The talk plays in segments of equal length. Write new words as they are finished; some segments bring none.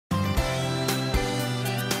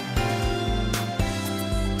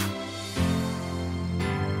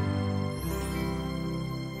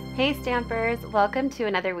Hey Stampers, welcome to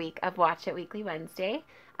another week of Watch It Weekly Wednesday.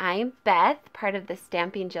 I'm Beth, part of the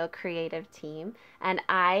Stamping Jill creative team, and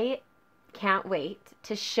I can't wait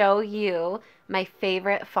to show you my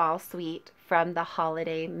favorite fall suite from the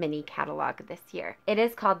holiday mini catalog this year. It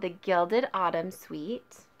is called the Gilded Autumn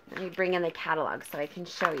Suite. Let me bring in the catalog so I can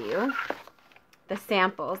show you the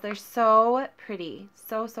samples. They're so pretty,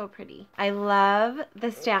 so pretty. I love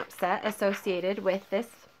the stamp set associated with this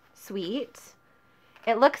suite.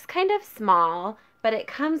 It looks kind of small, but it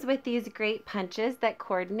comes with these great punches that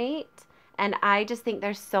coordinate, and I just think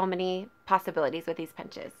there's so many possibilities with these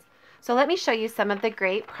punches. So let me show you some of the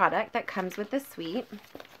great product that comes with the suite.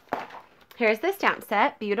 Here's the stamp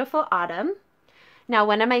set, Beautiful Autumn. Now,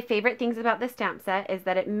 one of my favorite things about the stamp set is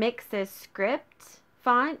that it mixes script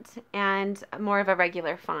font and more of a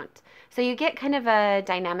regular font. So you get kind of a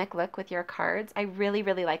dynamic look with your cards. I really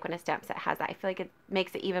like when a stamp set has that. I feel like it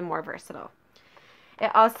makes it even more versatile. It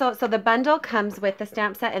also, so the bundle comes with the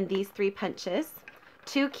stamp set and these 3 punches,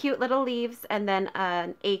 2 cute little leaves, and then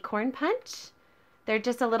an acorn punch. They're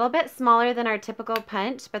just a little bit smaller than our typical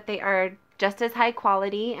punch, but they are just as high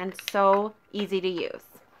quality and so easy to use.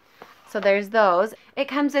 So there's those. It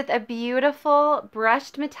comes with a beautiful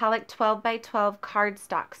brushed metallic 12 by 12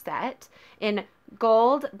 cardstock set in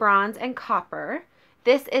gold, bronze, and copper.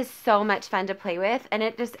 This is so much fun to play with, and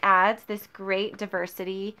it just adds this great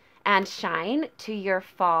diversity and shine to your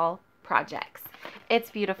fall projects.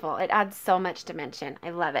 It's beautiful. It adds so much dimension.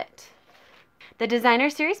 I love it. The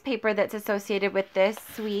designer series paper that's associated with this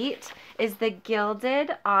suite is the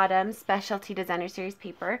Gilded Autumn Specialty Designer Series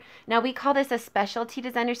paper. Now we call this a specialty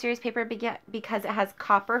designer series paper because it has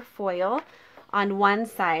copper foil on one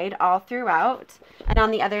side all throughout, and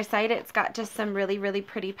on the other side it's got just some really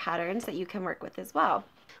pretty patterns that you can work with as well.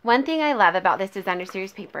 One thing I love about this designer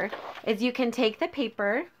series paper is you can take the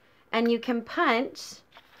paper and you can punch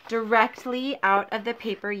directly out of the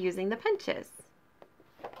paper using the punches.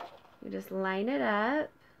 You just line it up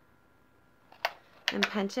and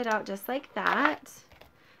punch it out just like that.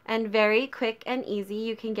 And very quick and easy,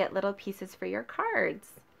 you can get little pieces for your cards.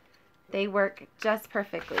 They work just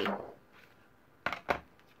perfectly.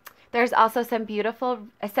 There's also some beautiful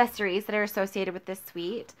accessories that are associated with this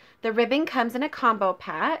suite. The ribbon comes in a combo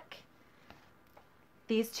pack.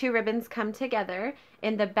 These 2 ribbons come together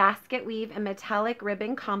in the basket weave and metallic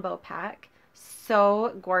ribbon combo pack.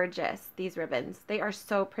 So gorgeous, these ribbons. They are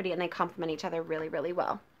so pretty and they complement each other really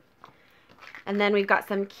well. And then we've got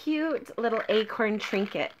some cute little acorn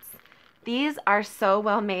trinkets. These are so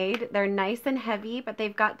well made. They're nice and heavy, but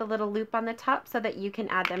they've got the little loop on the top so that you can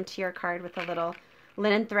add them to your card with a little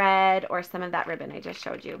linen thread or some of that ribbon I just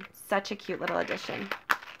showed you. Such a cute little addition.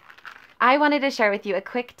 I wanted to share with you a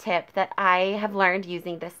quick tip that I have learned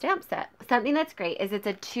using this stamp set. Something that's great is it's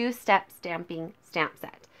a 2-step stamping stamp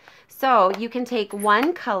set. So you can take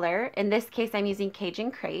one color, in this case I'm using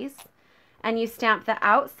Cajun Craze, and you stamp the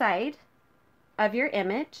outside of your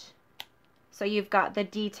image. So you've got the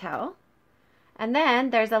detail. And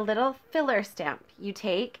then there's a little filler stamp you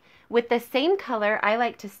take with the same color. I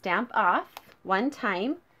like to stamp off one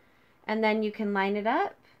time, and then you can line it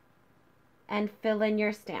up and fill in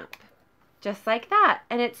your stamp. Just like that.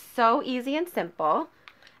 And it's so easy and simple.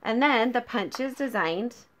 And then the punch is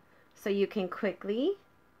designed so you can quickly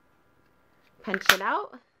punch it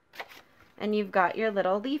out, and you've got your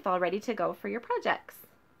little leaf all ready to go for your projects.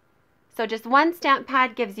 So just one stamp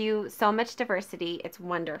pad gives you so much diversity. It's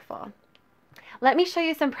wonderful. Let me show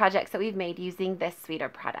you some projects that we've made using this suite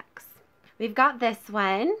of products. We've got this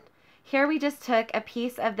one. Here we just took a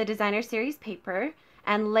piece of the designer series paper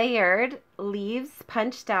and layered leaves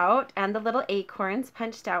punched out and the little acorns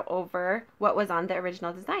punched out over what was on the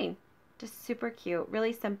original design. Just super cute,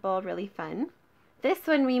 really simple, really fun. This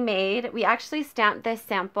one we actually stamped this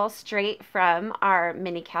sample straight from our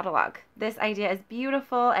mini catalog. This idea is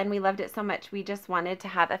beautiful and we loved it so much we just wanted to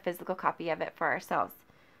have a physical copy of it for ourselves.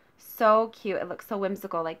 So cute. It looks so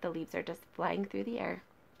whimsical, like the leaves are just flying through the air.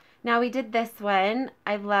 Now we did this one.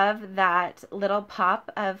 I love that little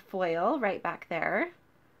pop of foil right back there.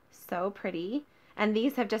 So pretty. And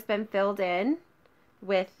these have just been filled in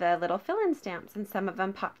with the little fill-in stamps, and some of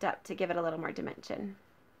them popped up to give it a little more dimension.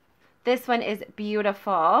 This one is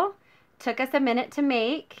beautiful. Took us a minute to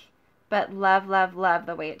make, but love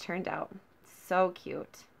the way it turned out. So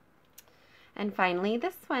cute. And finally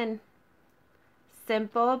this one.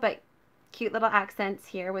 Simple but cute little accents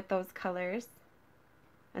here with those colors.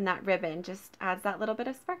 And that ribbon just adds that little bit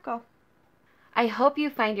of sparkle. I hope you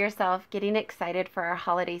find yourself getting excited for our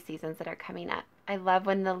holiday seasons that are coming up. I love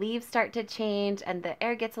when the leaves start to change and the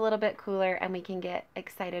air gets a little bit cooler and we can get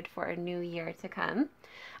excited for a new year to come.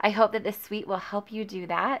 I hope that this suite will help you do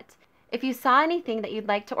that. If you saw anything that you'd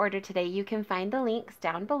like to order today, you can find the links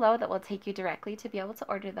down below that will take you directly to be able to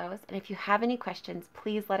order those. And if you have any questions,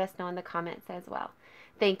 please let us know in the comments as well.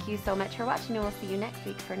 Thank you so much for watching, and we'll see you next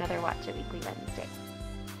week for another Watch It Weekly Wednesday.